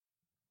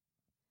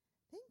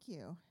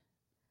you.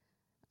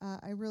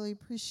 I really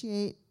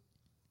appreciate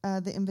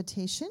the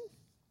invitation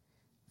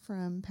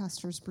from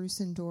Pastors Bruce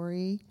and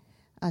Dory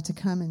to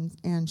come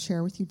and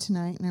share with you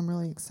tonight, and I'm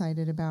really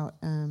excited about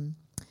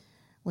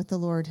what the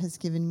Lord has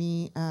given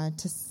me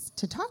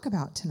to talk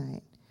about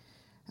tonight.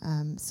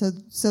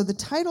 So the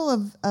title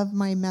of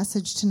my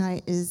message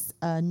tonight is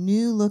A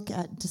New Look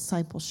at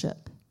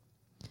Discipleship.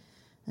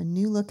 A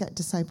new look at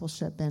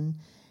discipleship. And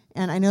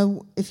I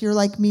know if you're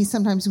like me,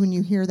 sometimes when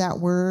you hear that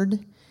word,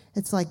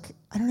 it's like,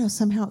 I don't know,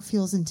 somehow it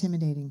feels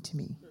intimidating to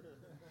me.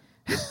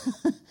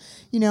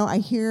 I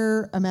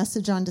hear a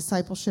message on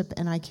discipleship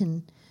and I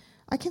can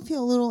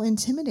feel a little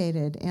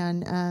intimidated.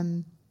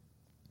 And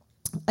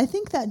I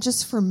think that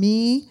just for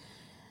me,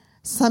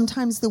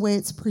 sometimes the way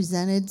it's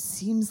presented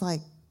seems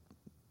like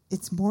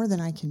it's more than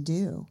I can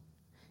do.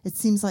 It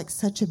seems like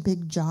such a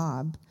big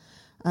job.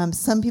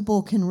 Some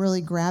people can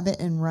really grab it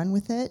and run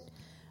with it,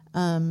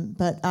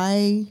 but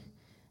I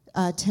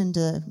tend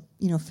to,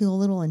 feel a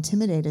little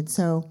intimidated.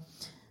 So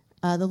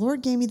the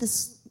Lord gave me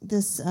this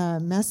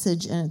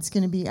message, and it's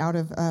going to be out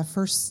of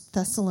 1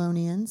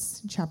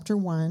 Thessalonians chapter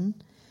 1,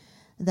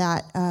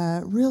 that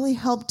really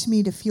helped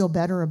me to feel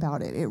better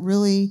about it. It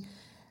really,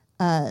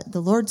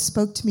 the Lord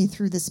spoke to me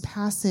through this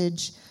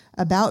passage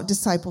about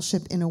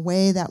discipleship in a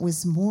way that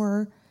was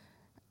more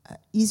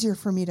easier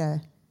for me to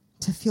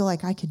feel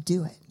like I could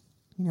do it.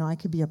 I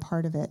could be a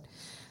part of it.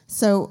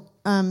 So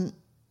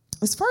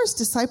as far as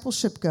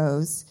discipleship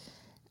goes,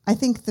 I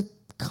think the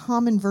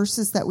common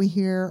verses that we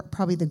hear are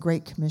probably the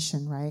Great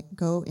Commission, right?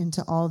 Go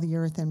into all the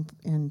earth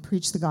and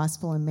preach the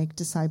gospel and make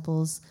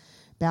disciples,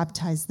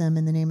 baptize them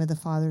in the name of the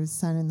Father, the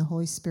Son, and the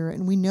Holy Spirit.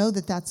 And we know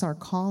that that's our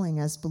calling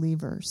as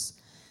believers,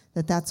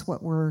 that that's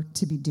what we're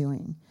to be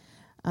doing.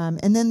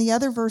 And then the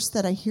other verse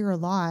that I hear a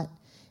lot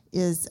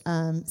is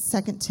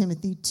 2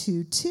 Timothy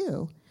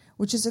 2:2,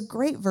 which is a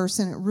great verse,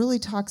 and it really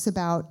talks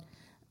about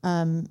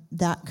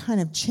that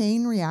kind of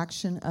chain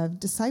reaction of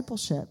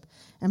discipleship.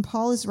 And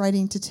Paul is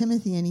writing to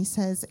Timothy, and he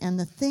says, "And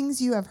the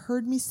things you have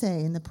heard me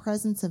say in the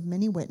presence of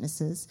many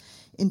witnesses,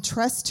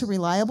 entrust to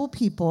reliable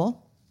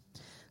people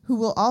who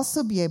will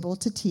also be able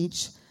to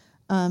teach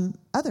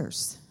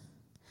others."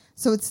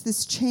 So it's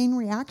this chain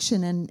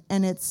reaction,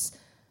 and it's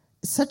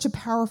such a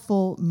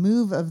powerful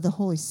move of the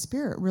Holy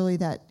Spirit, really,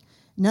 that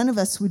none of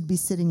us would be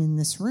sitting in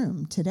this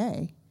room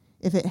today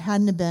if it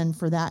hadn't have been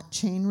for that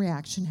chain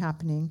reaction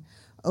happening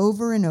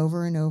over and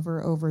over and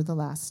over the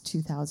last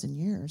 2,000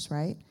 years,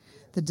 right?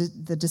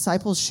 The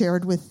disciples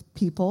shared with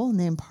people, and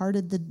they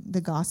imparted the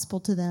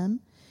gospel to them,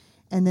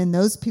 and then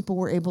those people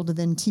were able to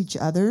then teach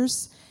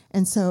others,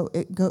 and so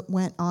it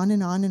went on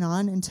and on and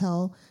on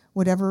until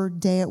whatever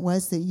day it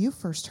was that you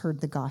first heard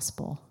the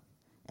gospel,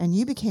 and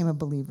you became a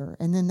believer,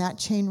 and then that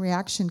chain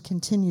reaction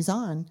continues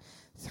on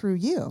through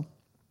you.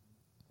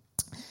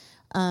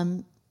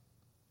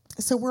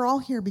 So we're all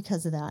here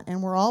because of that,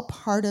 and we're all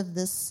part of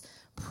this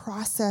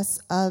process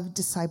of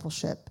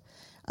discipleship,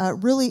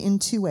 really in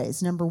two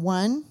ways. Number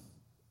one,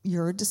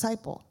 you're a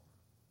disciple.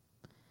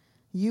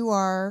 You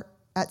are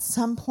at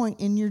some point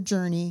in your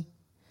journey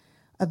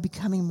of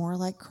becoming more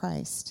like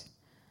Christ,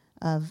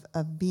 of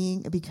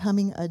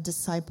becoming a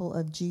disciple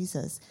of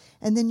Jesus.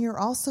 And then you're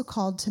also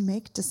called to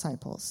make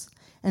disciples.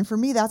 And for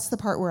me, that's the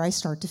part where I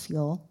start to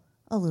feel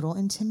a little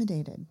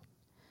intimidated.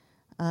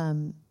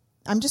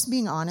 I'm just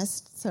being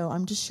honest, so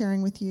I'm just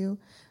sharing with you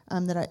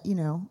that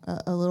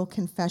a little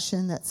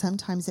confession that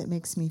sometimes it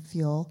makes me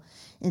feel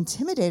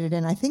intimidated.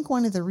 And I think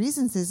one of the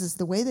reasons is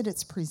the way that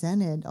it's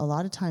presented a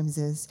lot of times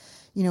is,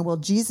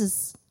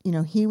 Jesus,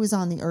 he was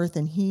on the earth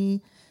and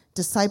he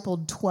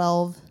discipled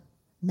 12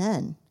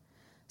 men.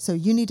 So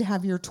you need to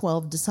have your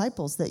 12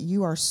 disciples that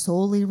you are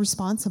solely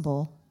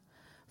responsible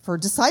for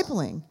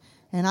discipling.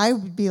 And I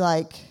would be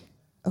like,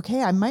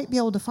 okay, I might be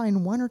able to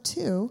find one or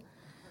two,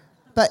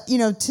 but,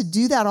 to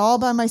do that all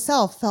by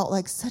myself felt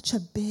like such a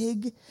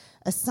big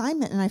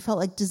assignment. And I felt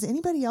like, does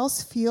anybody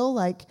else feel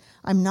like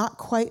I'm not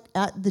quite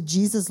at the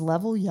Jesus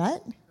level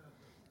yet?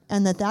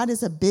 And that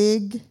is a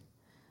big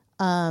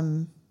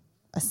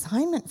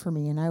assignment for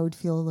me, and I would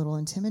feel a little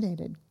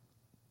intimidated.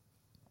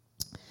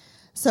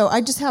 So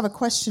I just have a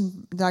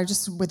question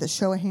that with a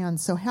show of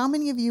hands. So how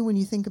many of you, when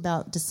you think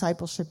about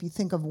discipleship, you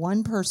think of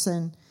one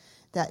person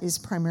that is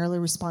primarily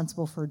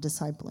responsible for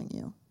discipling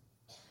you?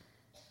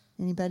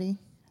 Anybody?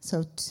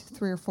 So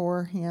 3 or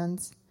 4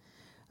 hands.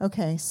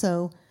 Okay,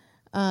 so,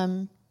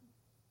 and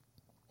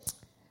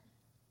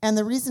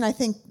the reason I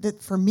think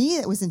that for me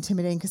it was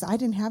intimidating, because I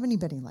didn't have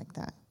anybody like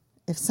that.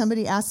 If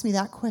somebody asked me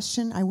that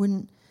question, I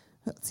wouldn't,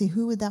 see,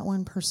 who would that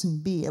one person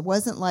be? It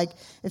wasn't like,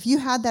 if you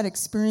had that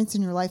experience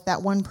in your life,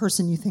 that one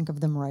person, you think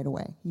of them right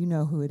away. You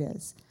know who it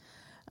is.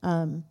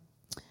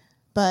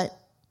 But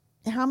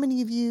how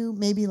many of you,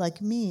 maybe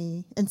like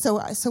me, and so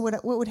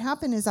what would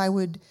happen is I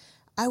would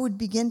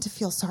begin to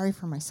feel sorry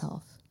for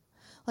myself.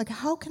 Like,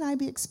 how can I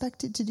be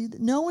expected to do that?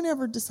 No one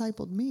ever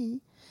discipled me.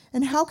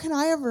 And how can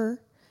I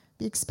ever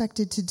be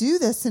expected to do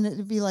this? And it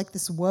would be like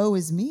this, woe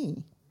is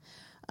me.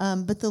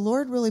 But the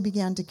Lord really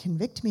began to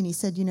convict me. And he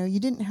said, you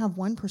didn't have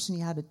one person,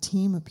 you had a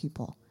team of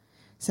people.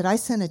 He said, I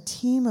sent a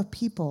team of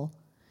people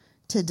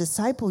to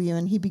disciple you.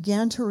 And he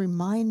began to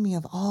remind me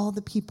of all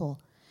the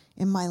people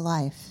in my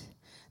life.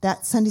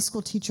 That Sunday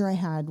school teacher I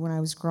had when I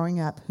was growing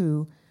up,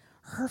 who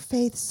her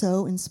faith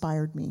so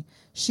inspired me.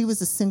 She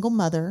was a single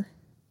mother,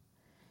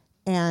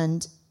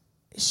 and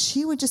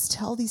she would just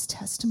tell these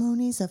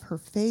testimonies of her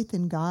faith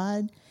in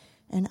God.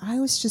 And I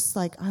was just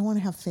like, I want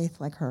to have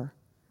faith like her.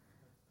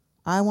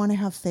 I want to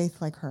have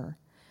faith like her.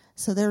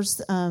 So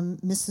there's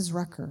Mrs.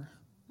 Rucker,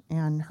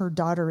 and her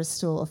daughter is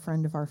still a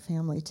friend of our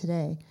family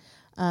today.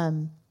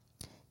 And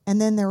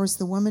then there was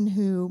the woman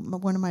who,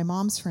 one of my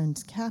mom's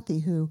friends, Kathy,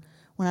 who,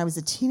 when I was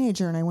a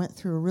teenager and I went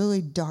through a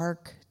really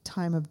dark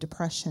time of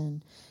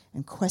depression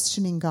and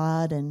questioning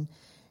God and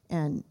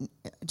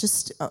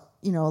just, a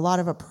lot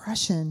of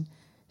oppression,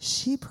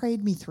 she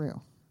prayed me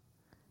through.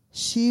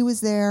 She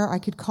was there. I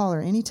could call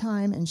her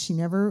anytime, and she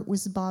never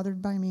was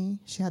bothered by me.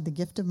 She had the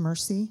gift of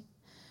mercy,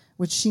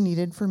 which she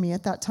needed for me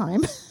at that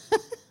time.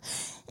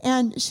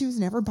 And she was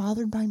never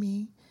bothered by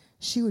me.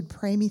 She would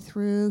pray me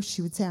through.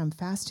 She would say, I'm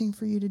fasting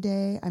for you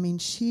today. I mean,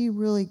 she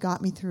really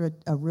got me through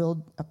a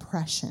real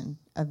oppression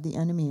of the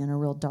enemy in a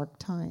real dark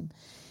time.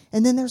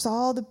 And then there's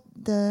all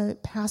the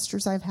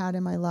pastors I've had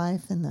in my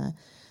life, and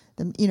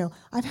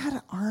I've had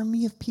an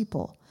army of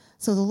people.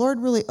 So the Lord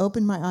really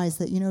opened my eyes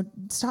that,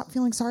 stop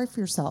feeling sorry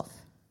for yourself.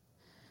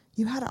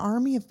 You had an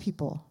army of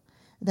people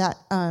that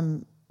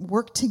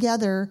worked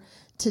together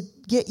to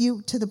get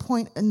you to the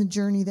point in the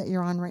journey that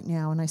you're on right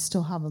now. And I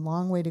still have a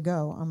long way to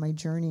go on my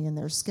journey, and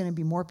there's going to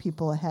be more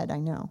people ahead, I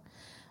know.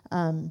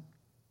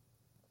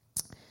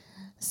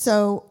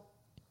 So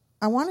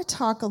I want to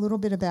talk a little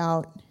bit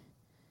about,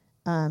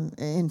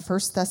 in 1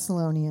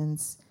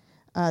 Thessalonians,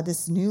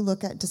 this new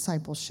look at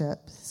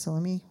discipleship. So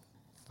let me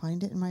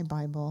find it in my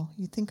Bible.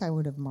 You'd think I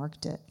would have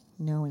marked it,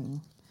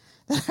 knowing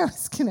that I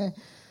was going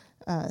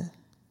to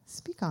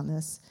speak on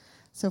this.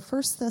 So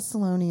 1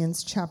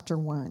 Thessalonians chapter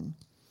 1.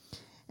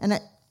 And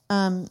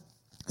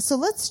so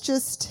let's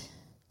just,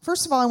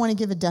 first of all, I want to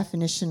give a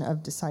definition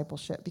of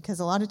discipleship, because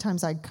a lot of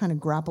times I kind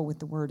of grapple with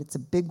the word. It's a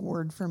big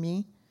word for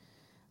me.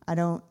 I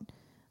don't,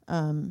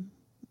 for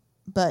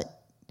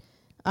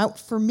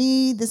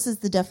me, this is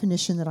the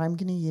definition that I'm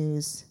going to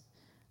use,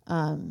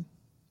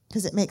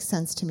 because it makes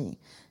sense to me.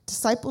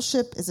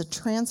 Discipleship is a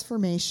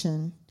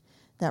transformation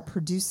that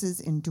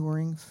produces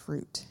enduring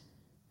fruit.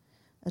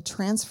 A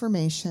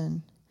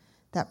transformation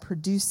that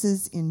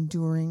produces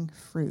enduring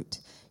fruit.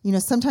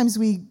 Sometimes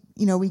we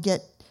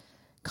get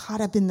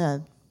caught up in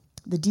the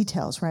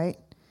details, right?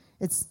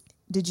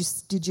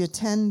 Did you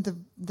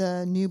attend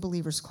the new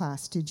believers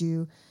class? Did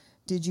you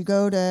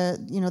go to,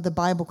 the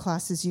Bible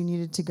classes you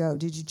needed to go?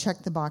 Did you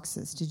check the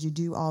boxes? Did you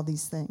do all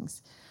these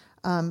things?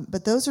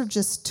 But those are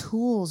just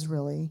tools,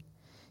 really,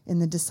 in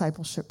the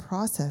discipleship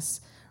process.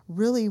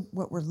 Really,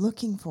 what we're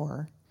looking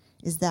for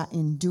is that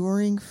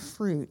enduring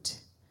fruit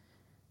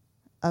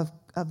of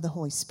the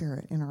Holy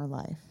Spirit in our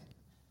life.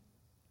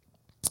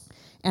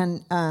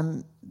 And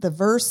the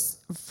verse,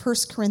 1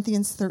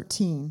 Corinthians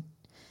 13,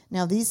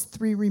 now these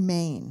three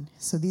remain.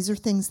 So these are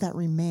things that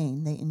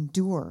remain. They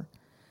endure.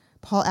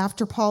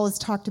 After Paul has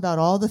talked about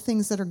all the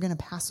things that are going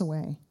to pass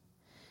away,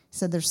 he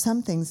said there's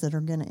some things that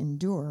are going to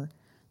endure.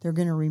 They're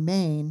going to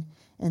remain.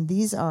 And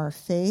these are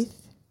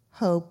faith,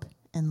 hope,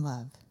 and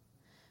love.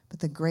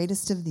 But the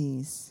greatest of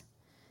these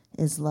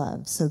is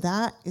love. So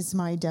that is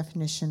my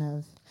definition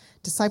of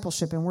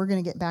discipleship. And we're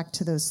going to get back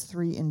to those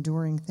three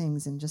enduring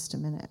things in just a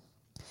minute.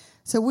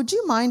 So would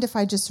you mind if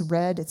I just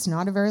read, it's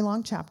not a very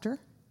long chapter.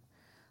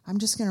 I'm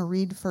just going to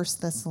read 1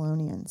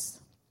 Thessalonians.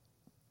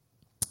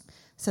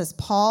 It says,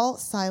 Paul,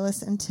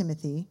 Silas, and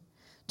Timothy,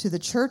 to the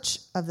church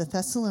of the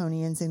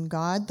Thessalonians in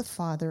God the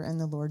Father and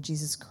the Lord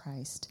Jesus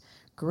Christ,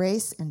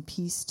 grace and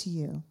peace to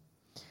you.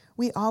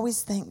 We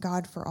always thank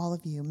God for all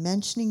of you,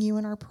 mentioning you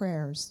in our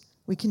prayers.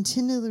 We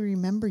continually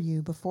remember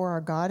you before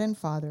our God and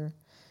Father,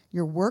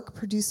 your work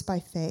produced by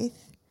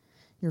faith,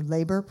 your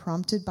labor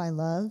prompted by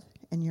love,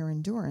 and your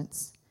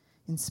endurance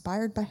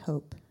inspired by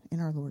hope in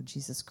our Lord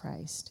Jesus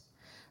Christ.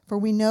 For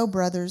we know,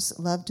 brothers,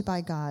 loved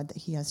by God, that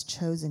he has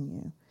chosen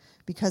you,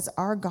 because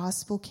our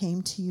gospel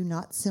came to you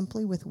not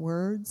simply with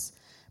words,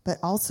 but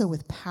also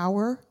with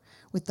power,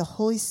 with the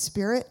Holy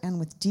Spirit, and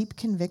with deep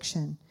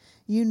conviction.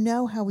 You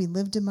know how we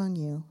lived among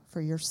you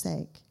for your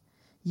sake.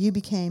 You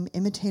became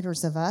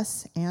imitators of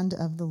us and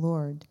of the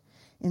Lord.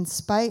 In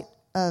spite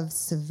of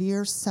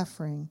severe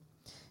suffering,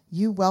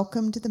 you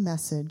welcomed the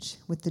message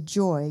with the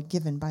joy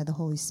given by the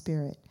Holy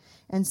Spirit.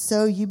 And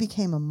so you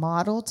became a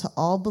model to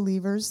all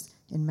believers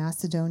in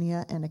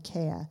Macedonia and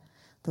Achaia.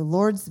 The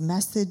Lord's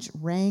message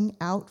rang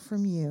out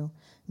from you,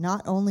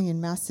 not only in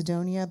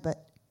Macedonia,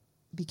 but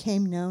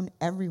became known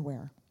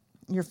everywhere.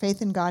 Your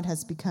faith in God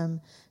has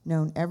become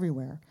known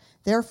everywhere.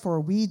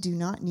 Therefore, we do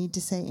not need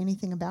to say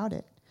anything about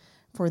it,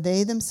 for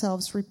they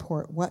themselves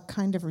report what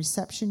kind of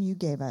reception you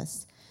gave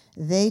us.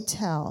 They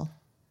tell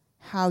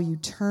how you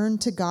turned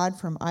to God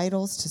from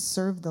idols to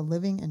serve the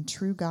living and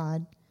true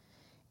God,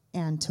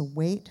 and to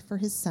wait for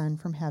his Son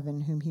from heaven,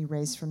 whom he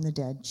raised from the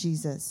dead,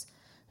 Jesus,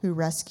 who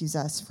rescues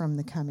us from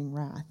the coming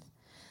wrath.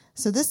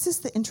 So this is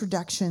the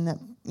introduction that,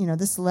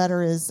 this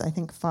letter is, I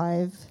think,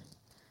 5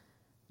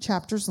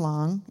 chapters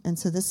long, and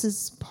so this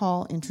is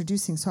Paul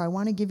introducing. So I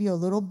want to give you a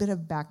little bit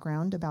of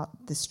background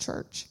about this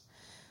church.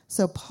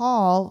 So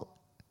Paul,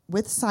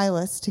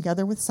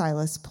 together with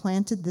Silas,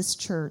 planted this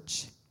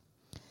church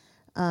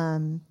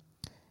very,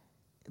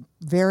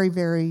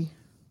 very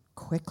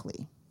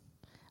quickly.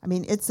 I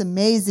mean, it's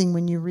amazing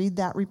when you read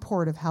that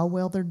report of how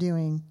well they're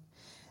doing,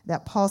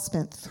 that Paul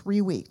spent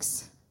 3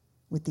 weeks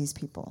with these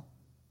people.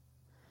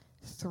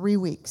 3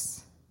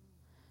 weeks.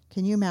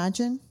 Can you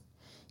imagine?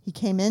 He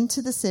came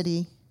into the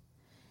city,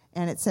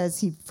 and it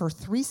says for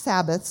 3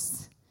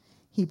 Sabbaths,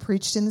 he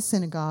preached in the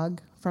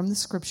synagogue from the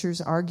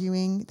scriptures,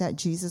 arguing that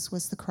Jesus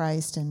was the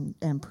Christ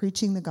and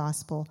preaching the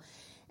gospel.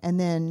 And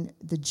then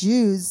the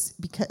Jews,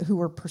 who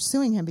were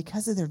pursuing him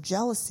because of their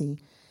jealousy,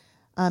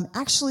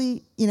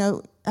 actually,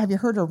 have you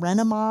heard of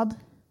rent a mob?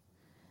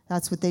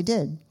 That's what they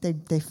did.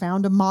 They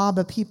found a mob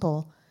of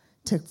people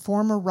to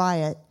form a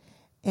riot,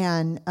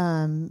 and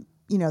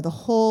the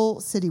whole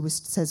city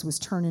was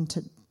turned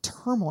into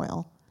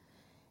turmoil.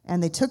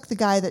 And they took the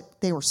guy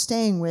that they were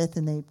staying with,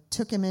 and they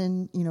took him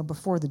in,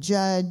 before the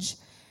judge.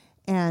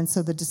 And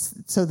so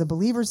the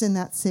believers in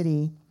that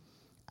city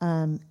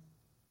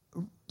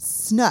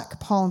snuck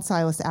Paul and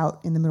Silas out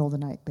in the middle of the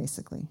night,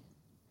 basically.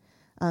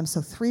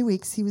 So 3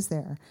 weeks he was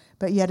there.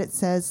 But yet it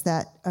says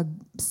that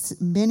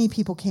many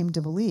people came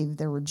to believe.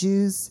 There were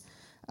Jews,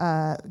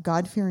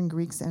 God-fearing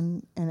Greeks,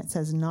 and it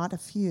says not a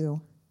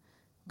few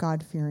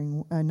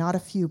God-fearing, not a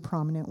few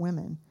prominent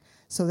women.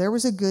 So there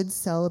was a good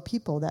cell of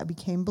people that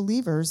became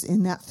believers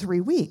in that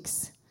 3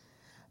 weeks.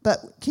 But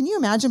can you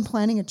imagine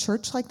planning a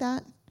church like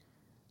that?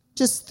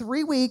 Just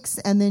 3 weeks,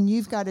 and then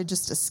you've got to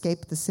just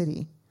escape the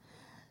city.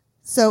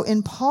 So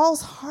in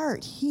Paul's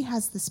heart, he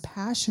has this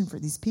passion for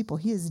these people.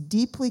 He is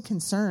deeply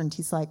concerned.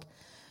 He's like,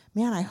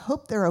 man, I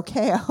hope they're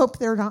okay. I hope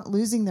they're not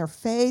losing their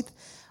faith.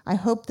 I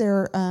hope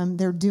they're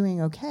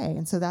doing okay.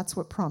 And so that's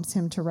what prompts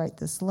him to write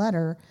this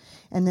letter.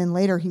 And then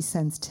later he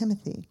sends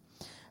Timothy.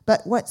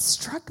 But what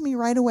struck me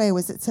right away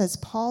was it says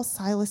Paul,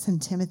 Silas,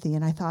 and Timothy.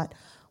 And I thought,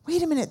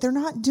 wait a minute, they're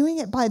not doing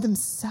it by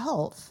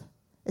themselves.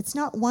 It's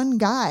not one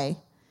guy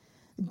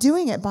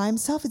doing it by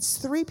himself. It's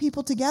 3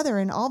 people together.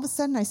 And all of a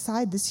sudden I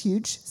sighed this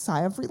huge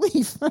sigh of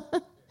relief.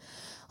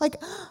 Like,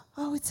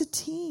 oh, it's a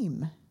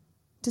team.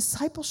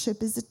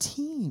 Discipleship is a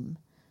team.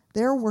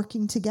 They're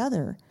working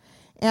together.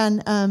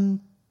 And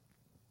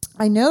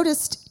I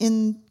noticed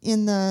in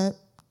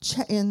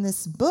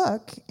this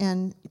book,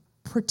 and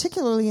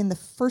particularly in the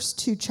first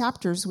 2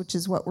 chapters, which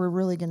is what we're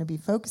really going to be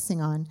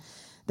focusing on,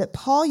 that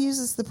Paul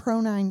uses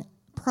the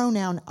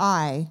pronoun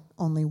I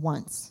only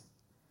once.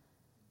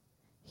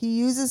 He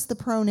uses the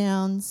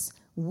pronouns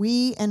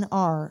we and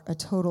our a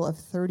total of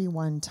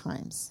 31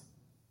 times.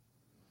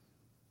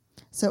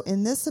 So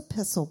in this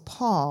epistle,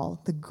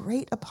 Paul, the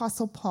great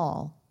apostle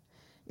Paul,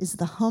 is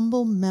the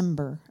humble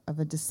member of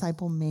a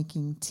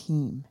disciple-making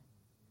team.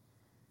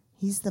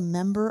 He's the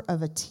member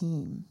of a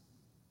team.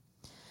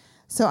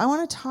 So I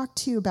want to talk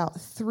to you about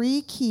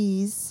 3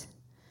 keys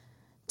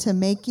to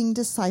making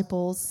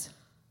disciples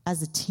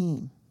as a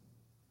team.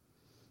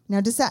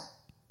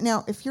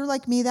 Now, if you're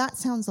like me, that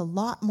sounds a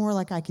lot more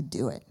like I could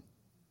do it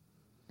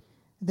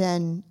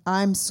than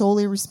I'm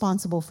solely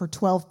responsible for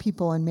 12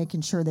 people and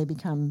making sure they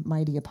become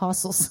mighty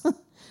apostles.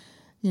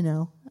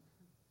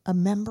 A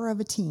member of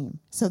a team.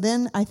 So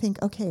then I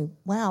think, okay,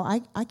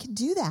 wow, I could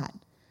do that.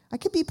 I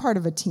could be part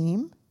of a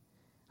team.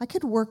 I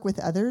could work with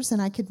others,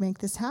 and I could make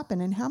this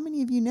happen. And how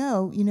many of you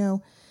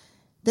know,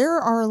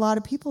 there are a lot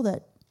of people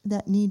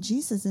that need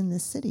Jesus in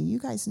this city. You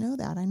guys know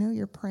that. I know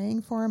you're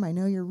praying for them. I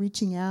know you're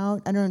reaching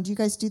out. I don't know, do you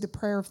guys do the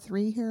prayer of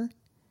 3 here?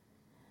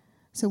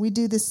 So we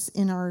do this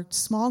in our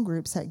small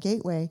groups at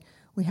Gateway.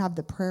 We have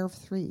the prayer of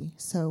 3.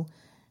 So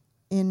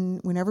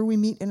whenever we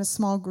meet in a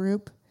small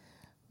group,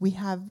 we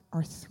have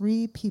our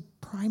 3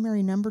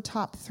 primary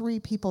top 3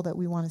 people that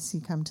we want to see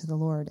come to the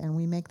Lord. And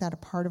we make that a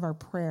part of our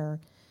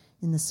prayer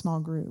in the small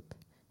group,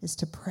 is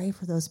to pray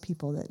for those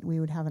people, that we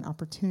would have an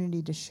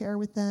opportunity to share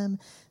with them,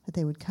 that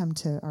they would come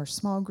to our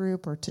small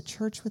group or to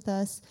church with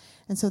us.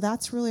 And so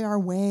that's really our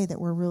way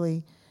that we're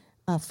really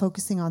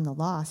focusing on the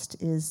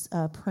lost, is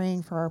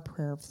praying for our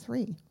prayer of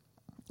 3.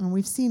 And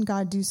we've seen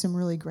God do some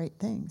really great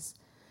things.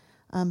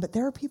 But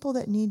there are people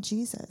that need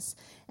Jesus.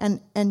 And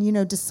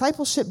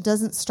discipleship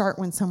doesn't start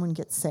when someone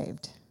gets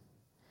saved.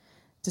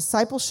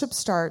 Discipleship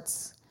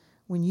starts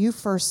when you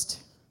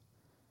first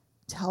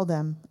tell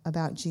them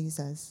about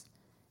Jesus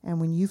and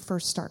when you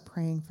first start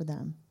praying for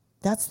them.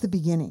 That's the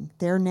beginning.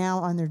 They're now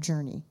on their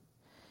journey.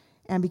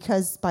 And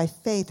because by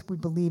faith we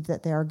believe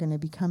that they are going to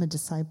become a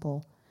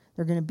disciple,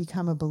 they're going to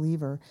become a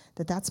believer,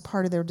 that's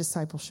part of their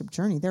discipleship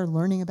journey. They're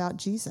learning about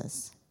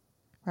Jesus,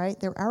 right?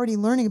 They're already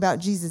learning about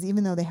Jesus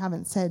even though they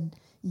haven't said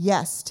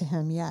yes to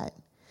him yet.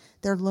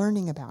 They're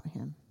learning about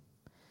him.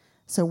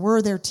 So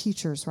we're their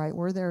teachers, right?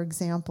 We're their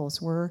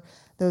examples. We're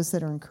those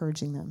that are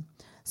encouraging them.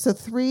 So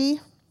 3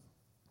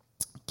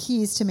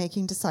 keys to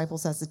making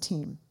disciples as a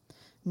team.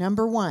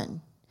 Number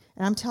 1,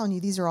 and I'm telling you,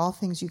 these are all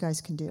things you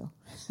guys can do.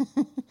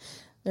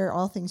 They're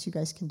all things you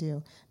guys can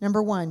do.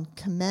 Number 1,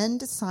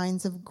 commend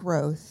signs of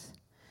growth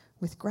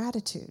with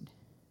gratitude.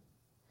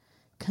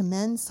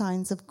 commend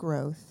signs of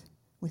growth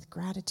with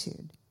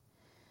gratitude.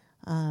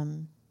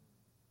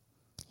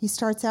 He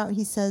starts out,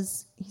 he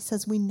says,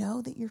 we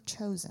know that you're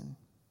chosen.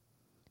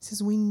 He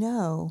says, we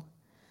know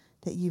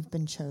that you've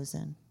been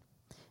chosen.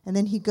 And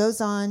then he goes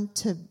on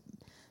to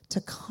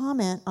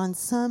comment on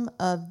some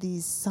of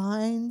these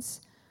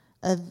signs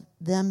of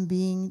them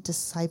being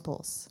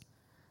disciples.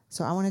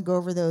 So I want to go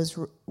over those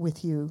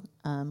with you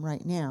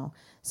right now.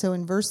 So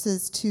in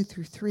verses 2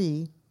 through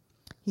 3,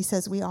 he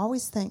says, we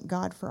always thank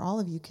God for all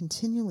of you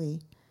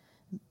continually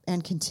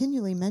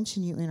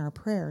mention you in our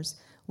prayers.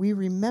 We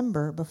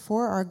remember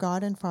before our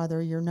God and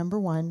Father your number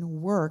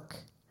one work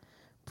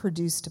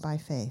produced by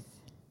faith.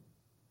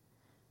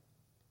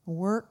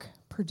 Work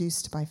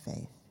produced by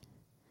faith.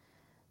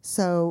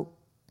 So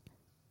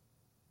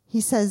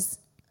he says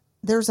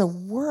there's a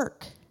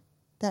work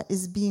that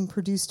is being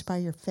produced by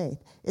your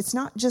faith. It's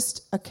not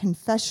just a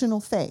confessional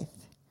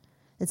faith.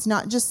 It's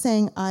not just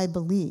saying, I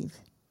believe.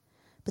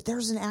 But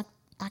there's an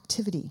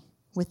activity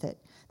with it.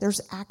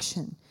 There's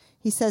action.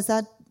 He says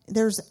that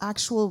there's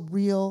actual,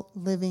 real,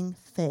 living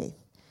faith,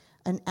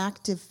 an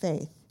active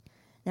faith.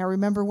 Now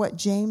remember what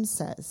James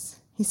says.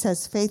 He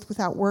says faith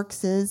without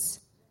works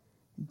is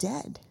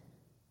dead.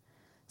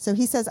 So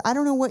he says, I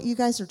don't know what you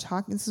guys are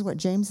talking, this is what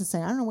James is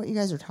saying, I don't know what you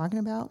guys are talking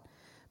about,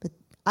 but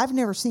I've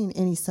never seen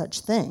any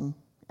such thing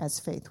as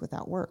faith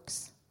without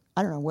works.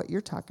 I don't know what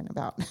you're talking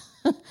about,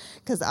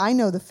 because I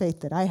know the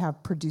faith that I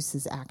have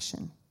produces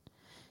action.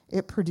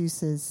 It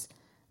produces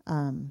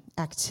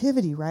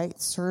activity, right?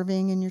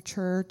 Serving in your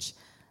church,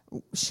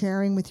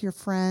 sharing with your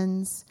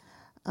friends,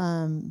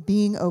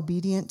 being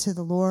obedient to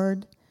the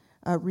Lord,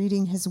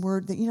 reading his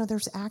word. That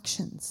there's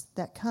actions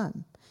that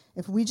come.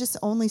 If we just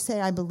only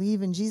say, I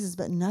believe in Jesus,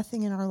 but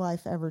nothing in our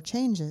life ever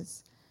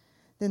changes,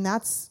 then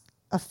that's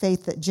a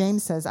faith that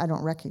James says I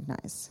don't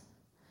recognize.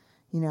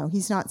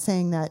 He's not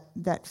saying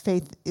that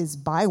faith is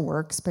by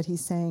works, but he's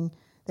saying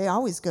they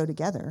always go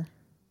together.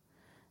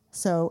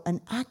 So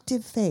an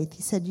active faith,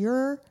 he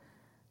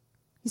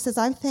says,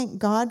 I thank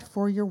God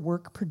for your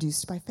work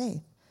produced by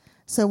faith.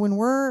 So when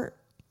we're,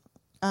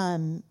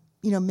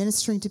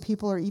 ministering to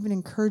people or even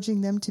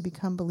encouraging them to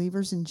become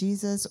believers in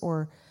Jesus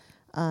or,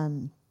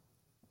 in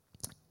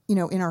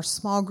our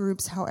small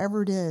groups,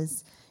 however it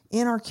is,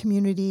 in our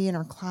community, in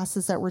our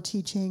classes that we're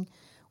teaching,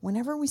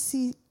 whenever we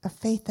see a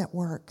faith that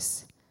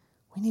works,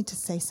 we need to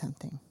say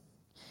something.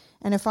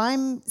 And if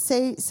I'm,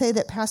 say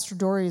that Pastor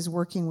Dory is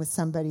working with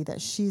somebody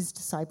that she's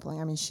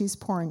discipling, she's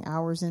pouring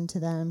hours into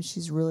them,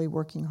 she's really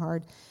working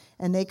hard,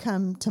 and they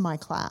come to my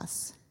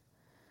class.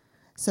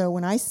 So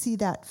when I see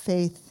that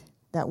faith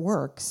that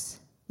works,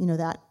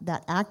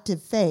 that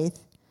active faith,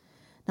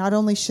 not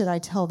only should I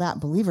tell that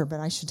believer,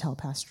 but I should tell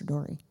Pastor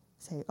Dory.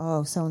 Say,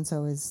 oh,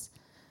 so-and-so is,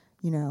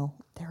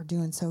 they're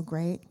doing so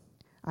great.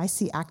 I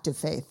see active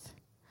faith.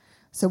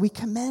 So we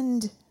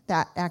commend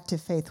that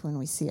active faith when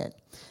we see it.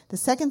 The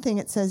second thing,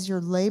 it says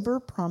your labor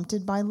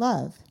prompted by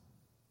love.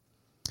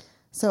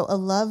 So a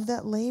love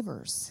that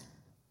labors.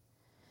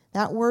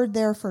 That word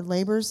there for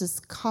labors is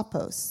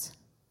kapos.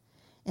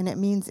 And it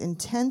means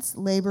intense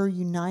labor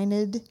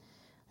united,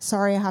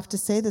 sorry I have to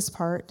say this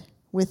part,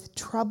 with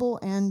trouble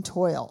and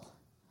toil.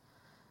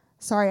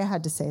 Sorry I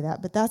had to say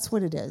that, but that's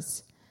what it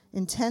is.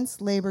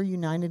 Intense labor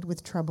united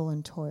with trouble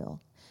and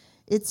toil.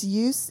 Its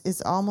use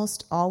is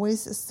almost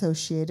always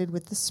associated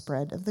with the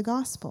spread of the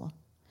gospel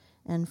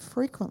and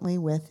frequently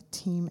with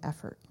team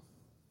effort.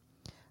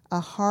 A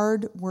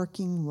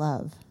hard-working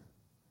love.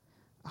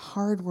 A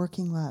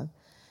hard-working love.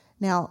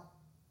 Now,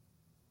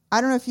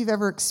 I don't know if you've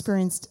ever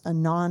experienced a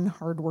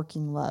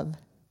non-hard-working love.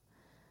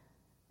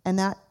 And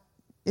that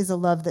is a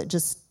love that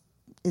just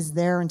is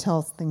there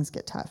until things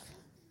get tough.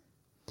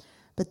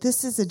 But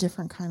this is a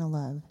different kind of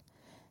love.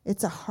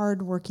 It's a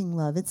hard-working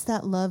love. It's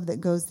that love that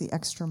goes the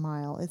extra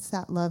mile. It's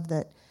that love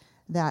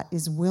that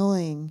is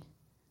willing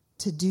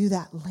to do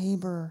that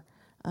labor.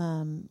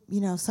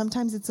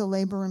 Sometimes it's a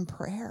labor in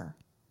prayer.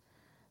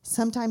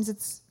 Sometimes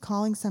it's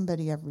calling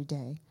somebody every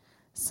day.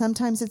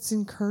 Sometimes it's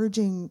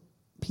encouraging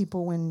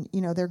people when,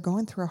 they're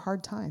going through a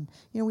hard time.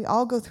 We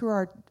all go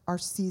through our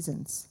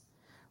seasons,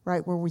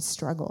 right, where we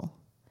struggle.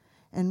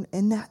 And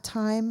in that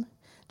time,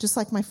 just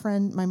like my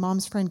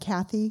mom's friend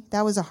Kathy,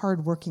 that was a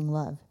hard-working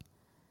love.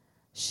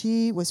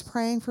 She was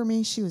praying for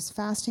me. She was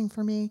fasting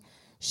for me.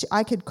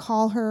 I could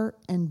call her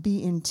and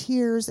be in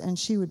tears, and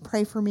she would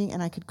pray for me,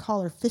 and I could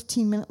call her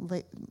 15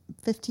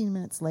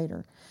 minutes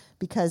later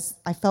because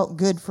I felt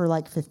good for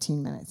like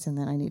 15 minutes, and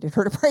then I needed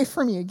her to pray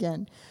for me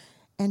again.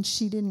 And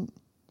she didn't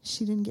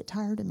get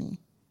tired of me.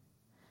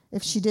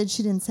 If she did,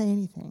 she didn't say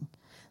anything.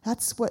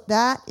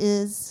 That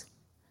is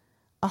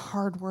a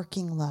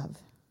hard-working love.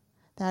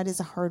 That is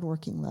a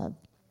hard-working love.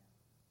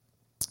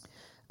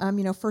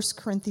 1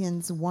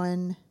 Corinthians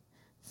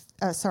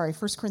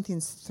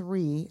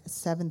 3,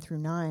 7 through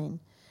 9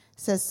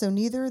 says, so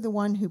neither the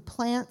one who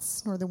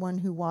plants nor the one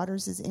who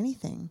waters is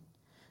anything,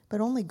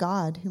 but only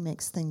God who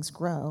makes things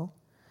grow.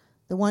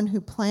 The one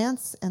who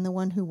plants and the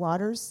one who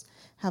waters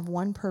have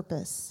one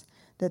purpose,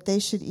 that they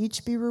should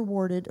each be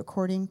rewarded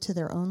according to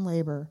their own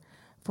labor,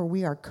 for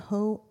we are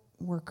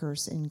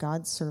workers in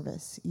God's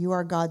service. You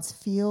are God's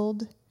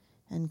field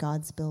and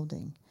God's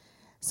building.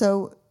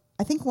 So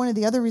I think one of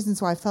the other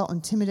reasons why I felt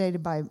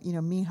intimidated by,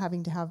 me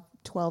having to have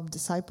 12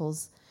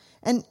 disciples,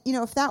 and,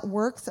 if that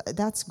works,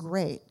 that's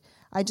great.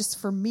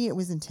 For me, it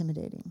was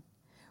intimidating,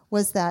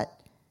 was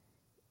that,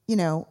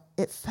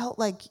 it felt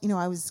like,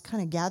 I was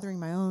kind of gathering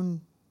my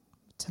own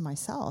to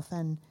myself,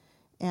 and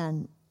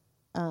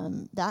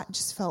that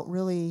just felt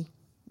really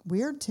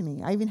weird to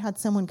me. I even had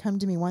someone come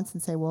to me once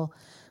and say, well,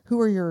 who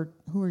are your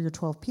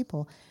 12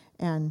 people?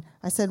 And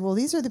I said, well,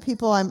 these are the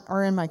people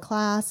are in my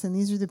class, and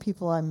these are the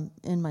people I'm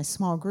in my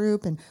small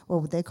group. And,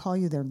 well, would they call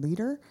you their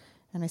leader?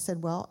 And I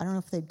said, well, I don't know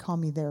if they'd call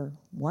me their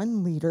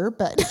one leader,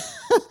 but,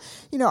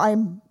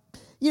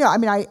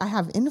 I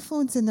have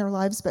influence in their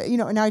lives, but,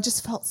 and I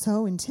just felt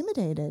so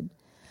intimidated.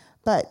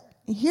 But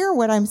here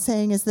what I'm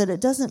saying is that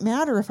it doesn't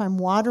matter if I'm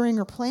watering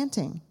or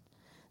planting,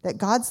 that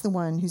God's the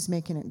one who's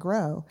making it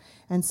grow.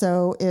 And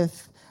so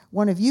if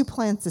one of you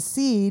plants a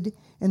seed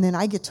and then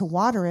I get to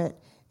water it,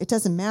 it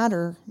doesn't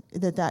matter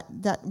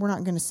that we're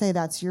not going to say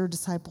that's your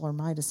disciple or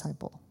my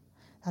disciple.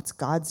 That's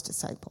God's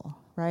disciple,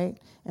 right?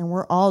 And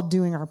we're all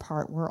doing our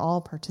part. We're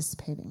all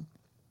participating.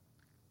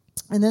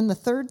 And then the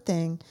third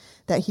thing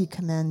that he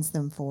commends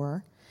them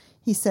for,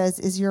 he says,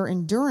 is your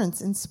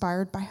endurance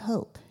inspired by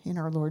hope in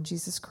our Lord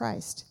Jesus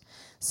Christ.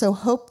 So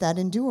hope that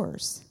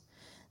endures.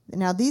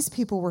 Now, these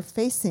people were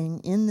facing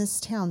in this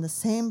town the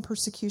same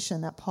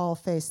persecution that Paul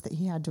faced that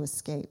he had to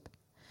escape.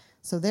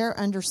 So they're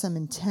under some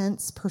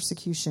intense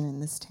persecution in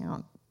this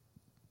town,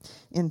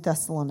 in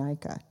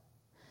Thessalonica.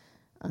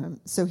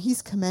 So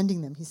he's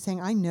commending them. He's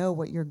saying, I know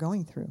what you're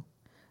going through.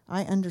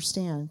 I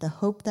understand the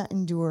hope that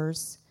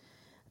endures.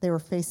 They were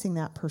facing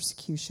that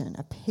persecution,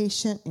 a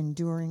patient,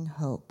 enduring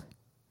hope.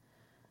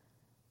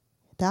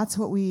 That's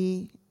what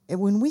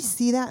when we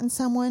see that in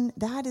someone,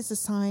 that is a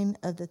sign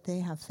of that they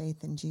have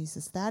faith in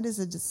Jesus. That is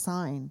a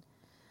sign,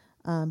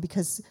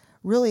 because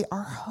really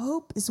our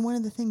hope is one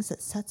of the things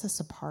that sets us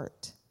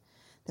apart.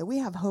 That we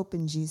have hope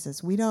in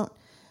Jesus. We don't,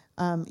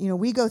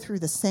 we go through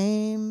the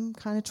same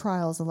kind of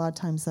trials a lot of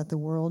times that the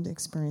world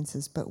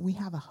experiences, but we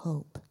have a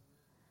hope.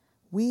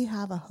 We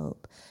have a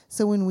hope.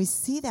 So when we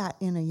see that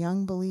in a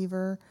young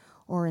believer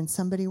or in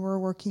somebody we're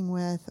working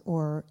with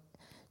or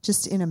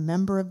just in a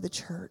member of the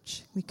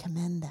church, we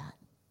commend that.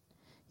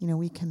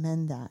 We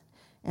commend that.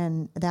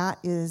 And that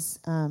is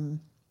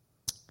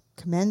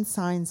commend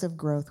signs of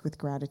growth with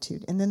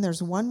gratitude. And then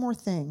there's one more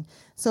thing.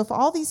 So if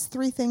all these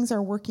three things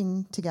are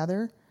working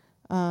together,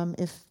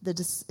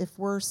 if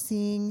we're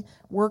seeing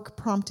work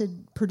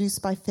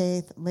produced by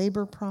faith,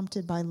 labor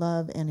prompted by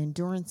love, and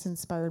endurance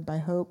inspired by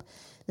hope,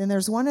 then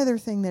there's one other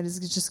thing that is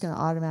just going to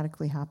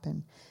automatically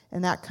happen.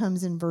 And that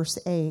comes in verse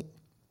 8,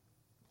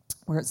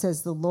 where it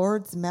says, the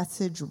Lord's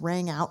message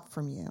rang out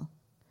from you.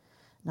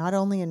 Not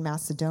only in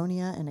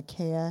Macedonia and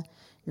Achaia,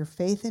 your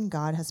faith in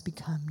God has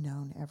become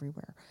known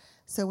everywhere.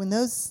 So when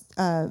those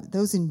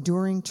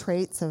enduring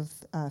traits of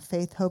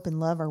faith, hope, and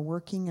love are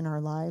working in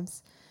our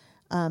lives,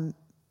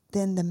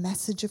 then the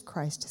message of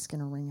Christ is going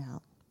to ring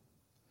out.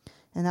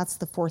 And that's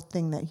the fourth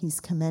thing that he's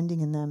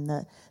commending in them,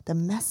 that the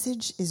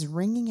message is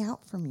ringing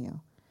out from you.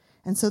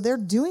 And so they're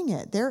doing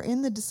it. They're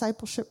in the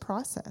discipleship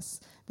process.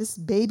 This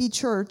baby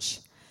church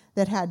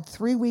that had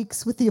 3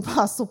 weeks with the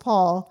Apostle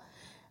Paul,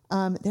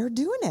 they're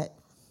doing it.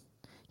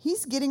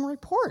 He's getting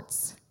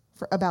reports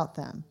about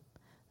them,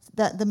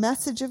 that the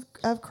message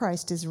of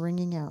Christ is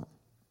ringing out.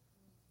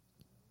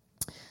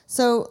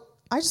 So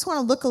I just want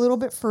to look a little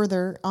bit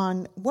further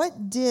on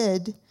what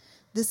did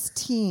this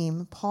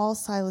team, Paul,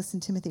 Silas,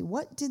 and Timothy,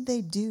 what did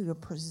they do to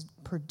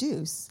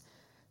produce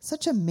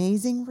such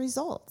amazing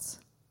results?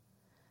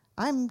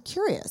 I'm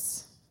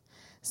curious.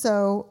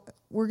 So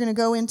we're going to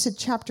go into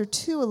chapter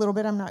 2 a little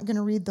bit. I'm not going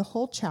to read the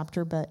whole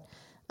chapter, but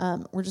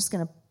we're just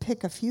going to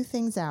pick a few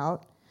things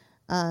out.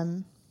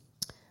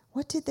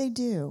 What did they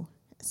do?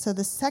 So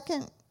the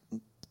second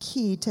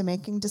key to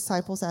making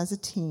disciples as a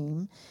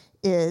team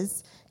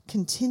is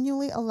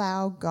continually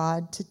allow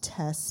God to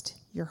test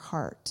your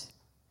heart.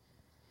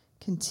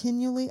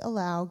 Continually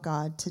allow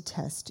God to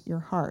test your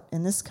heart.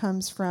 And this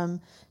comes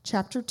from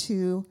chapter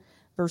 2,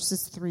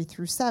 verses 3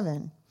 through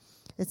 7.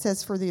 It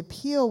says, for the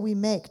appeal we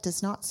make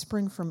does not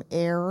spring from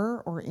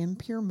error or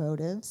impure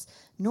motives,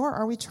 nor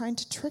are we trying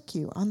to trick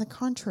you. On the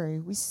contrary,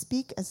 we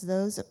speak as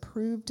those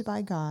approved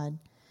by God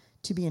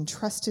to be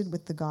entrusted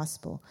with the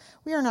gospel.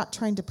 We are not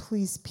trying to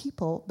please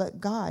people,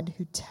 but God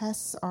who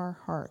tests our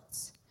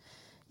hearts.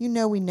 You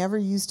know we never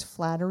used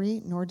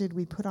flattery, nor did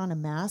we put on a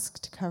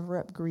mask to cover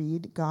up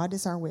greed. God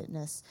is our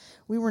witness.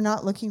 We were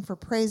not looking for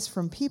praise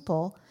from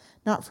people,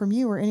 not from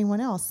you or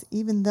anyone else,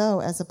 even though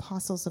as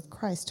apostles of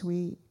Christ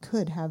we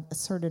could have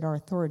asserted our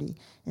authority.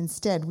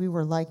 Instead, we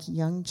were like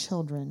young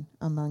children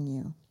among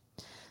you.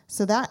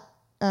 So that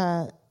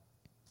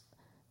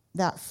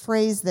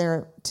phrase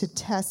there, to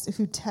test,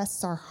 who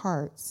tests our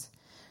hearts,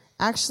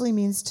 actually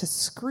means to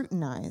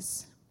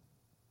scrutinize.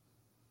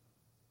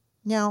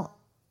 Now,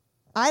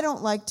 I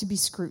don't like to be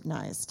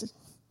scrutinized.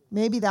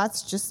 Maybe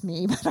that's just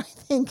me, but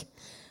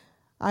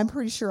I'm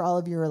pretty sure all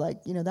of you are like,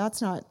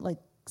 that's not like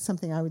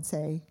something I would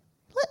say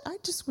I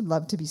just would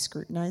love to be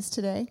scrutinized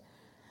today.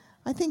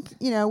 I think,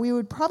 we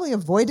would probably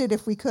avoid it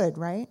if we could,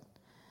 right?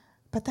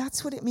 But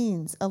that's what it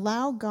means.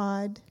 Allow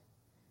God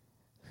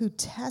who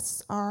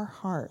tests our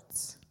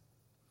hearts.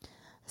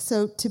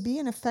 So to be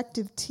an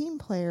effective team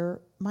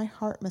player, my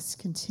heart must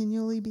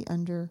continually be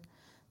under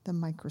the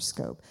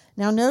microscope.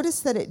 Now notice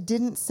that it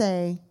didn't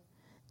say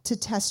to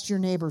test your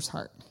neighbor's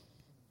heart.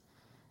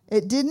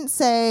 It didn't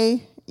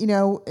say,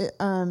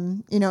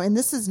 and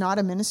this is not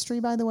a ministry,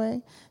 by the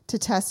way, to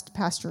test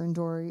Pastor and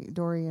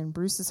Dory and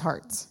Bruce's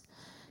hearts.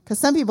 Because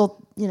some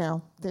people,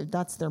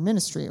 that's their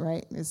ministry,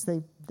 right? Is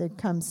they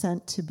come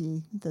sent to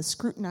be the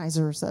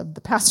scrutinizers of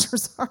the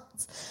pastor's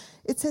hearts.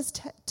 It says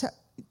to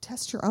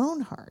test your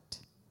own heart.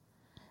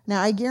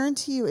 Now, I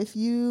guarantee you, if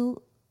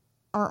you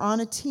are on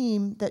a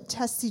team that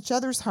tests each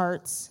other's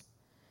hearts,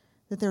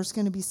 that there's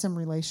going to be some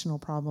relational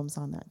problems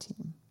on that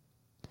team.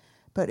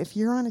 But if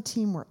you're on a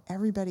team where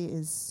everybody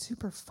is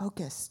super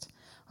focused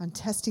on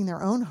testing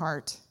their own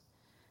heart,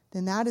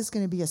 then that is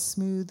going to be a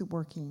smooth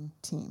working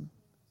team.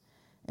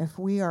 If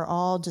we are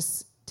all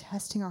just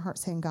testing our heart,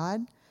 saying,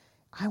 God,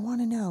 I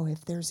want to know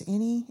if is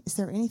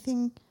there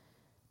anything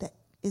that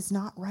is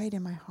not right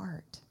in my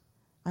heart?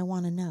 I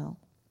want to know.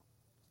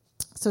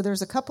 So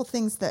there's a couple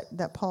things that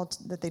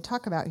they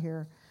talk about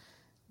here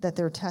that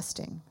they're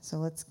testing. So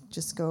let's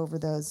just go over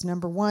those.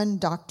 Number 1,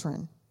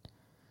 doctrine.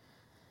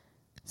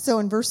 So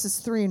in verses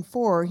 3 and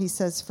 4, he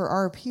says, for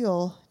our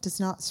appeal does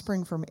not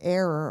spring from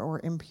error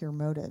or impure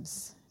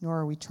motives, nor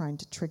are we trying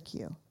to trick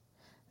you.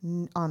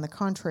 On the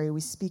contrary,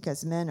 we speak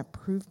as men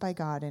approved by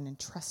God and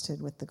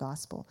entrusted with the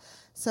gospel.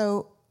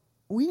 So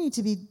we need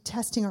to be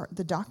testing our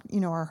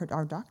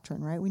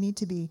doctrine,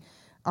 right?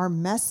 Our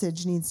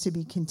message needs to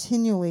be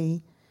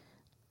continually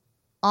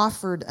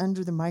offered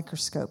under the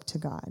microscope to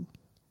God.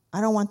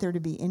 I don't want there to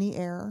be any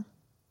error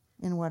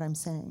in what I'm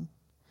saying.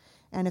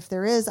 And if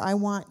there is, I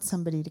want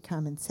somebody to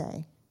come and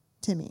say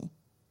to me,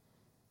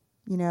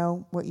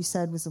 what you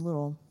said was a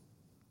little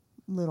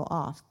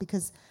off,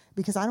 because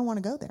I don't want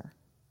to go there.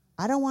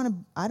 I don't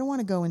want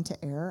to go into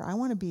error. I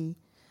want to be.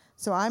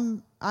 So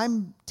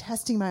I'm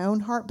testing my own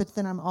heart, but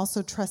then I'm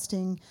also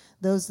trusting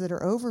those that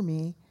are over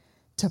me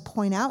to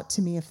point out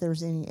to me if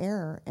there's any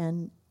error.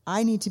 And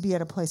I need to be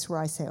at a place where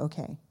I say,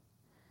 okay,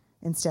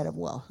 instead of,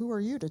 well, who are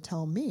you to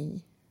tell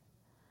me?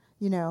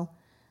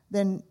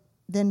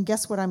 Then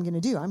guess what I'm going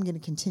to do? I'm going to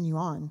continue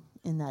on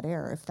in that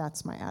error if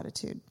that's my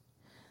attitude.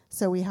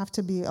 So we have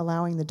to be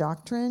allowing the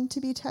doctrine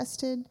to be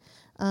tested.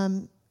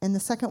 And the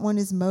second one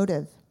is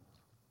motive.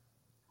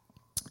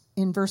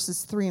 In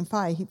verses 3 and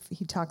 5,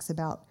 he talks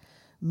about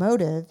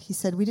motive. He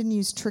said, we didn't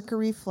use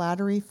trickery,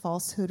 flattery,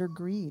 falsehood, or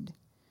greed.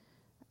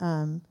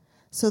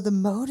 So the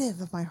motive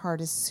of my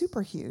heart is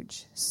super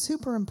huge,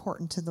 super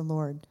important to the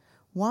Lord.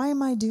 Why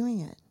am I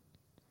doing it?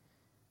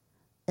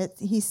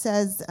 He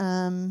says,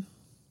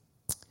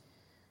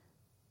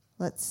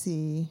 let's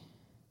see,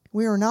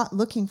 we are not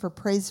looking for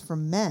praise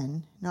from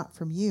men, not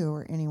from you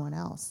or anyone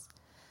else.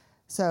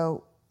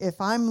 So if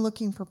I'm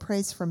looking for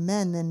praise from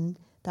men, then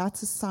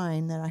that's a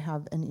sign that I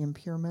have an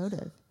impure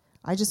motive.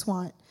 I just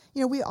want,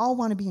 we all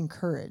want to be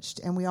encouraged,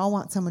 and we all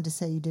want someone to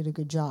say you did a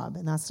good job,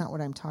 and that's not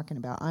what I'm talking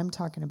about. I'm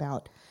talking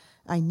about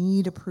I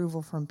need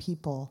approval from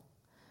people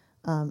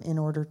in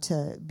order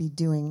to be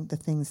doing the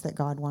things that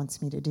God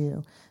wants me to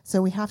do.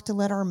 So we have to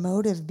let our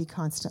motive be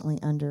constantly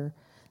under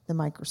the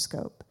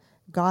microscope.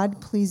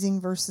 God-pleasing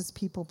versus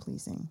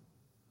people-pleasing.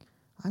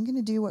 I'm going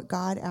to do what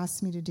God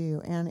asks me to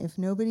do, and if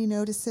nobody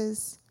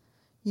notices,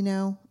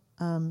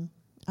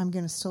 I'm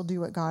going to still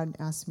do what God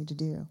asks me to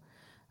do.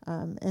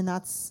 And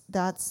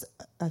that's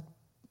a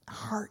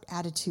heart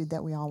attitude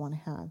that we all want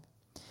to have.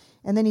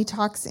 And then he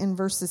talks in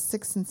verses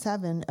 6 and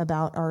 7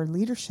 about our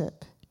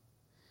leadership.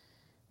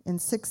 In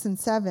 6 and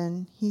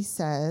 7, he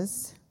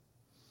says,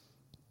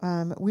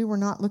 we were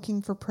not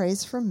looking for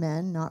praise from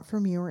men, not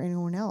from you or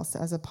anyone else.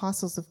 As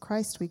apostles of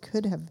Christ, we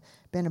could have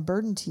been a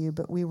burden to you,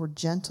 but we were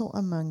gentle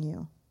among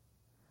you.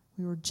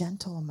 We were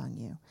gentle among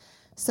you.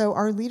 So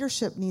our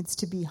leadership needs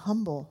to be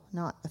humble,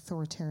 not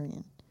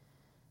authoritarian.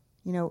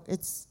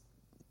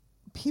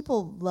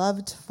 People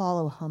love to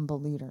follow a humble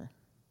leader.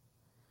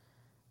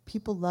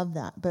 People love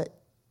that, but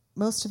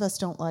most of us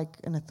don't like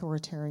an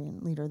authoritarian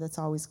leader that's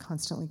always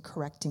constantly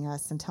correcting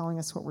us and telling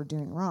us what we're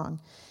doing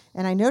wrong.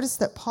 And I noticed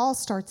that Paul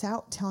starts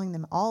out telling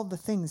them all the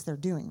things they're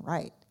doing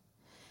right.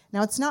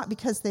 Now, it's not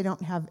because they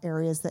don't have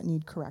areas that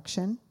need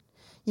correction.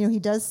 He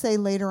does say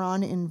later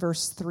on in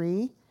verse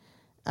 3,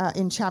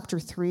 in chapter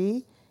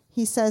 3,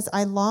 he says,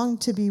 I long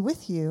to be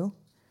with you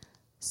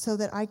so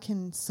that I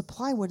can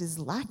supply what is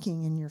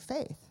lacking in your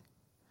faith.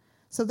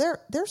 So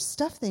there's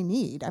stuff they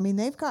need. I mean,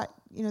 they've got,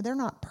 they're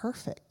not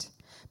perfect.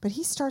 But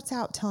he starts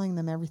out telling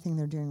them everything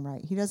they're doing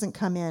right. He doesn't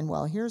come in,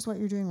 well, here's what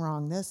you're doing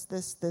wrong, this,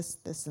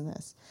 and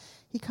this.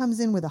 He comes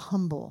in with a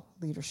humble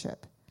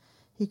leadership.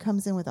 He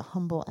comes in with a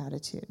humble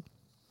attitude.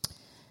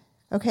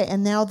 Okay,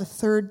 and now the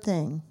third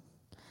thing.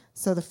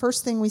 So the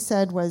first thing we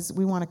said was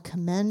we want to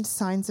commend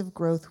signs of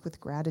growth with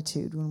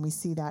gratitude. When we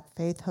see that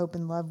faith, hope,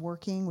 and love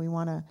working, we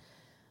want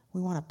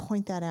we want to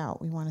point that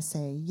out. We want to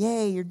say,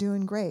 yay, you're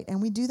doing great.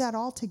 And we do that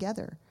all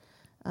together.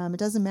 It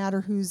doesn't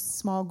matter whose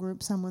small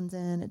group someone's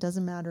in. It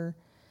doesn't matter,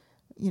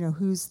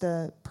 who's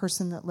the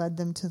person that led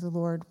them to the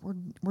Lord.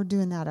 We're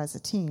doing that as a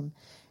team.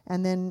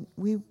 And then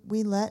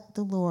we let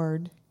the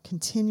Lord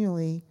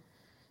continually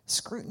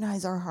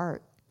scrutinize our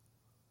heart.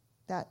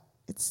 That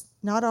it's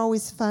not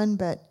always fun,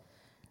 but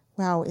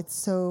wow, it's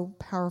so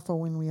powerful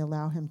when we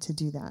allow him to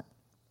do that.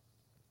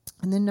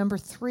 And then number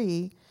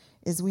 3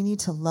 is we need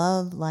to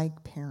love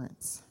like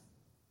parents.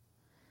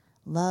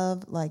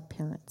 Love like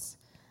parents.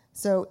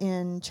 So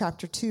in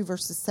chapter 2,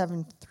 verses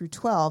 7 through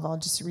 12, I'll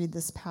just read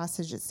this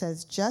passage. It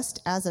says,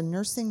 just as a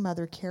nursing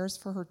mother cares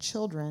for her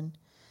children,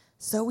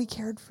 so we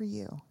cared for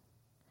you.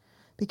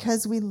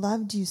 Because we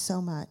loved you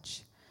so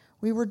much,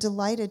 we were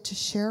delighted to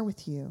share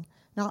with you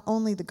not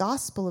only the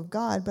gospel of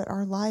God, but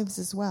our lives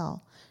as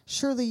well.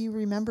 Surely you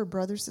remember,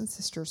 brothers and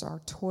sisters,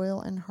 our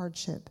toil and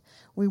hardship.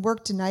 We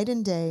worked night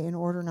and day in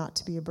order not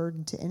to be a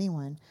burden to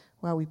anyone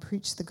while we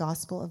preached the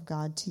gospel of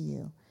God to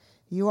you.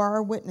 You are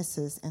our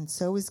witnesses, and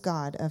so is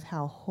God, of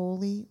how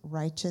holy,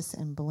 righteous,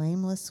 and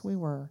blameless we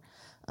were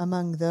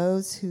among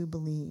those who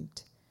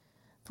believed.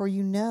 For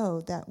you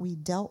know that we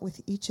dealt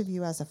with each of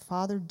you as a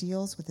father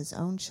deals with his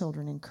own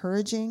children,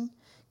 encouraging,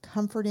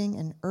 comforting,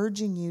 and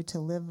urging you to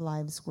live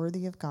lives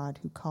worthy of God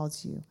who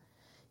calls you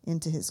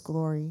into his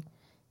glory,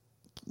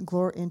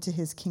 into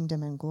his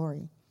kingdom and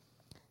glory.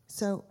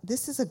 So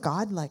this is a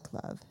God-like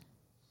love.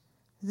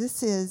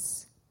 This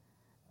is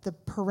the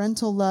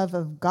parental love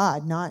of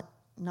God, not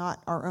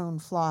our own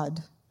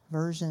flawed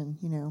version,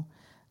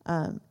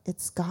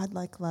 It's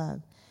God-like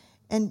love.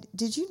 And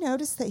did you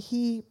notice that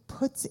he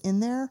puts in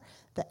there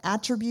the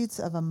attributes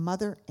of a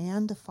mother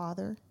and a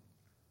father?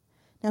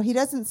 Now, he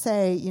doesn't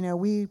say,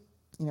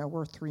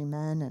 we're 3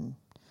 men and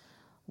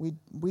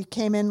we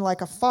came in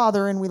like a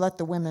father and we let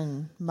the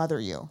women mother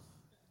you.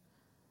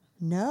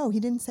 No, he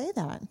didn't say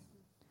that.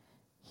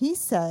 He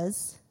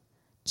says,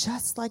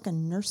 just like a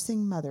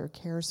nursing mother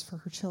cares for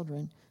her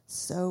children,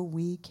 so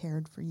we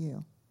cared for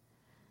you.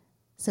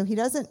 So he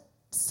doesn't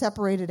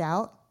separate it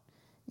out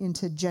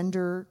into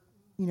gender,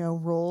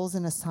 roles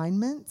and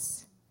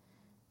assignments.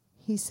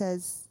 He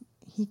says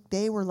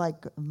they were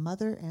like a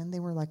mother and they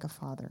were like a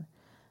father.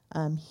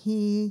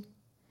 He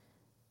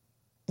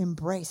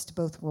embraced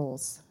both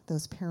roles,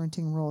 those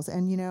parenting roles.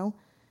 And,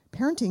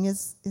 parenting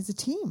is a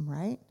team,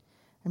 right?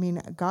 I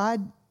mean,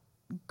 God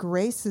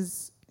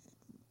graces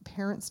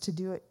parents to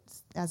do it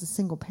as a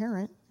single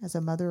parent, as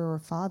a mother or a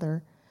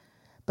father.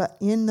 But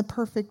in the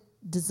perfect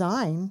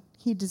design,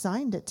 he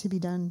designed it to be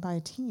done by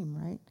a team,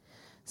 right?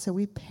 So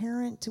we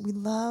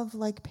love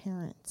like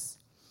parents.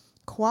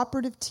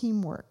 Cooperative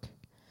teamwork,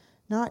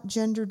 not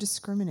gender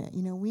discriminate.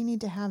 We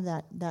need to have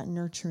that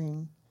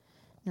nurturing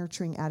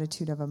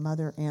attitude of a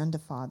mother and a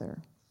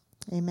father.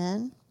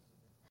 Amen?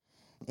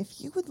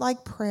 If you would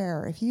like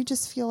prayer, if you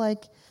just feel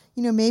like,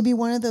 maybe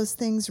one of those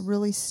things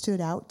really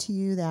stood out to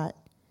you that,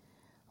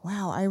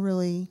 wow,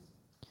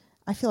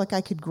 I feel like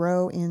I could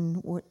grow in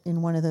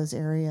one of those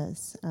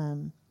areas,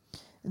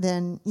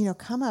 then,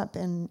 come up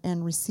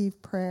and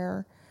receive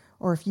prayer.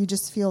 Or if you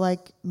just feel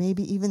like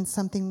maybe even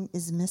something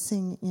is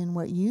missing in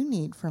what you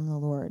need from the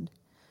Lord,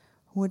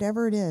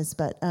 whatever it is.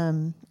 But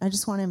I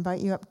just want to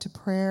invite you up to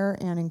prayer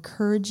and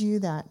encourage you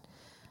that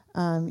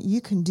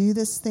you can do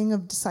this thing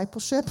of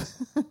discipleship.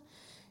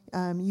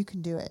 You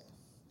can do it.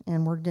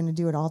 And we're going to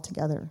do it all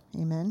together.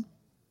 Amen.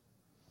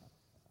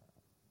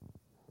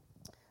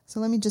 So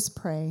let me just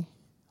pray.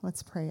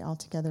 Let's pray all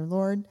together.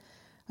 Lord,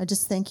 I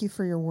just thank you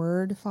for your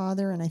word,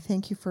 Father, and I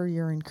thank you for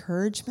your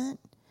encouragement,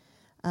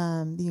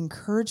 the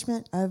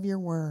encouragement of your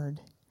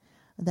word,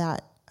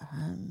 that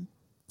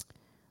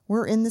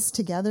we're in this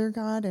together,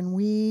 God, and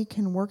we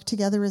can work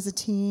together as a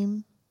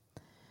team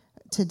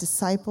to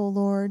disciple,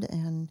 Lord,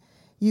 and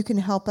you can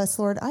help us,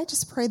 Lord. I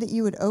just pray that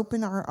you would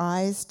open our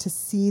eyes to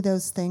see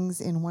those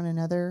things in one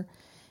another,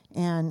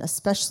 and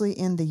especially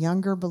in the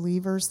younger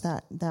believers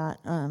that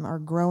are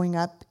growing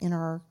up in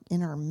our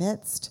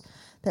midst,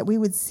 that we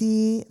would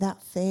see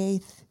that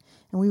faith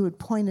and we would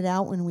point it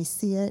out when we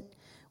see it.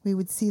 We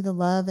would see the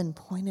love and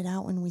point it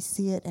out when we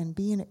see it, and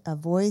be a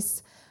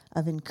voice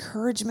of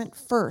encouragement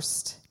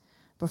first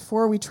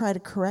before we try to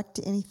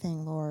correct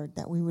anything, Lord,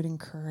 that we would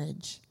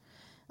encourage,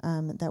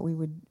 that we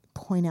would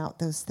point out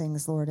those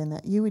things, Lord, and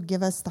that you would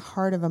give us the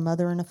heart of a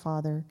mother and a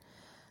father,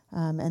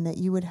 and that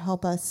you would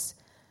help us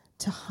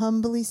to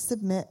humbly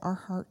submit our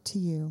heart to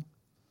you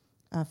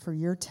for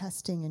your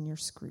testing and your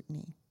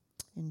scrutiny.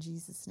 In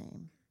Jesus'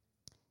 name,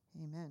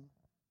 amen.